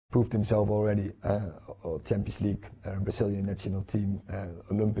proved himself already. Champions League, Brazilian national team,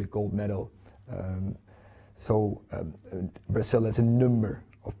 Olympic gold medal. Brazil has a number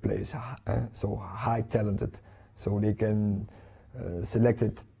of players, so high talented, so they can select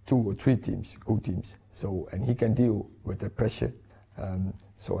it 2 or 3 teams, good teams. So, and he can deal with the pressure.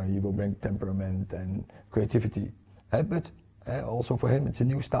 So he will bring temperament and creativity. But also for him, it's a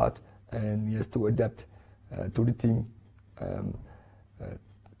new start, and he has to adapt to the team,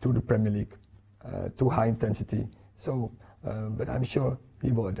 to the Premier League, to high intensity. So, but I'm sure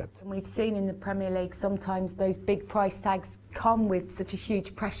he will adapt. And we've seen in the Premier League sometimes those big price tags come with such a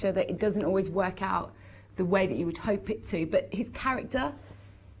huge pressure that it doesn't always work out the way that you would hope it to. But his character,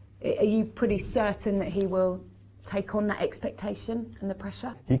 are you pretty certain that he will take on that expectation and the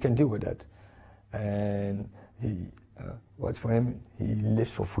pressure? He can deal with that, and he, what's for him, he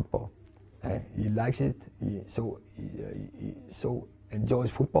lives for football. He likes it. He so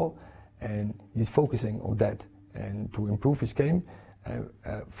enjoys football, and he's focusing on that and to improve his game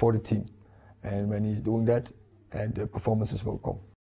for the team. And when he's doing that, the performances will come.